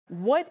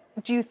What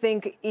do you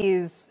think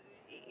is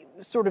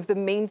sort of the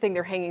main thing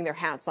they're hanging their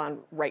hats on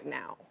right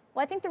now?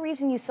 Well, I think the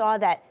reason you saw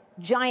that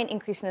giant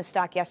increase in the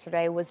stock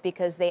yesterday was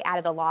because they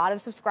added a lot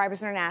of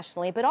subscribers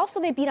internationally, but also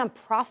they beat on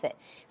profit.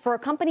 For a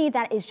company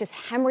that is just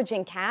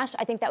hemorrhaging cash,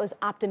 I think that was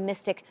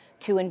optimistic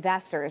to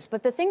investors.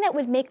 But the thing that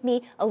would make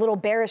me a little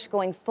bearish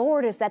going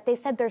forward is that they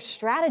said their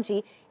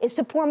strategy is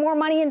to pour more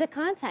money into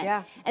content.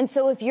 Yeah. And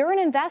so if you're an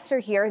investor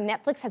here,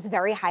 Netflix has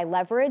very high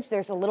leverage.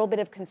 There's a little bit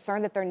of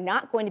concern that they're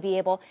not going to be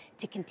able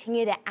to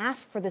continue to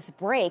ask for this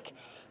break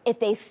if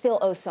they still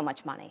owe so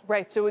much money.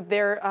 Right. So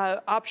their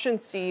option,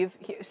 Steve.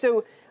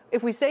 So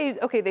if we say,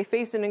 okay, they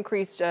face an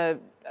increased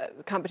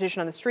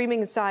competition on the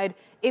streaming side,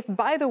 if,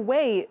 by the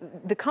way,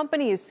 the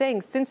company is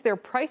saying since their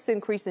price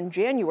increase in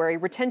January,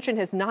 retention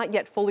has not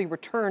yet fully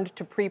returned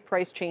to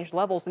pre-price change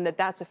levels and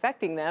that's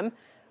affecting them,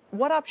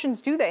 what options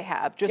do they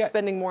have? Just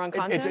spending more on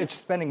content? It's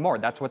spending more.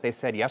 That's what they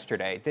said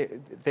yesterday.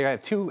 They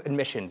had two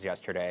admissions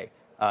yesterday.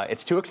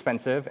 It's too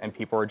expensive and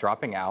people are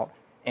dropping out,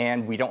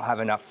 and we don't have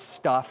enough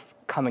stuff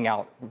coming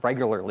out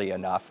regularly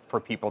enough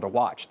for people to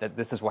watch. That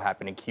this is what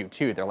happened in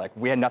Q2. They're like,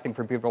 we had nothing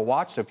for people to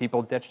watch, so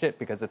people ditched it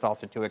because it's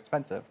also too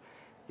expensive.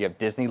 You have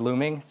Disney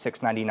looming,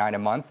 $6.99 a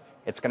month.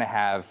 It's going to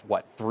have,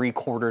 what,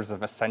 3/4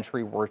 of a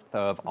century worth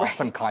of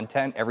awesome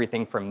content,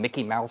 everything from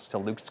Mickey Mouse to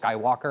Luke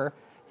Skywalker.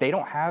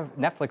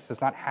 Netflix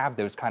does not have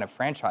those kind of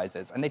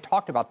franchises. And they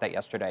talked about that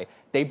yesterday.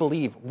 They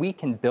believe we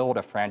can build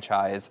a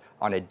franchise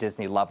on a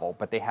Disney level,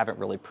 but they haven't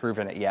really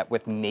proven it yet,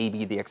 with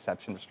maybe the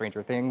exception of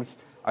Stranger Things.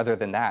 Other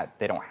than that,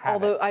 they don't have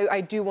Although it.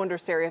 I do wonder,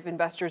 Sarah, if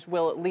investors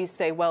will at least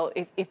say, well,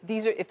 if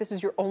this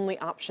is your only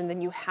option,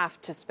 then you have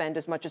to spend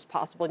as much as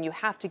possible and you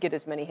have to get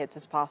as many hits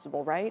as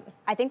possible, right?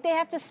 I think they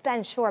have to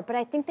spend, sure, but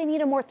I think they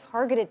need a more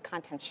targeted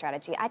content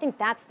strategy. I think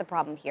that's the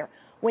problem here.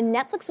 When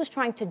Netflix was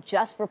trying to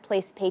just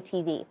replace pay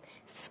TV,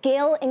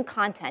 scale in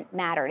content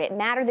mattered. It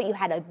mattered that you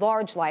had a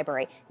large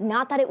library,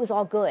 not that it was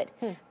all good.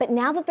 But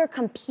now that they're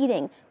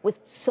competing with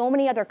so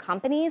many other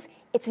companies,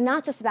 it's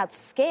not just about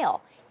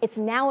scale. It's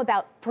now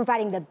about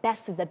providing the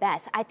best of the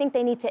best. I think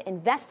they need to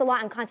invest a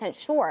lot in content,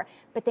 sure,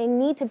 but they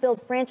need to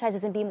build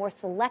franchises and be more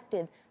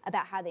selective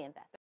about how they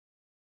invest.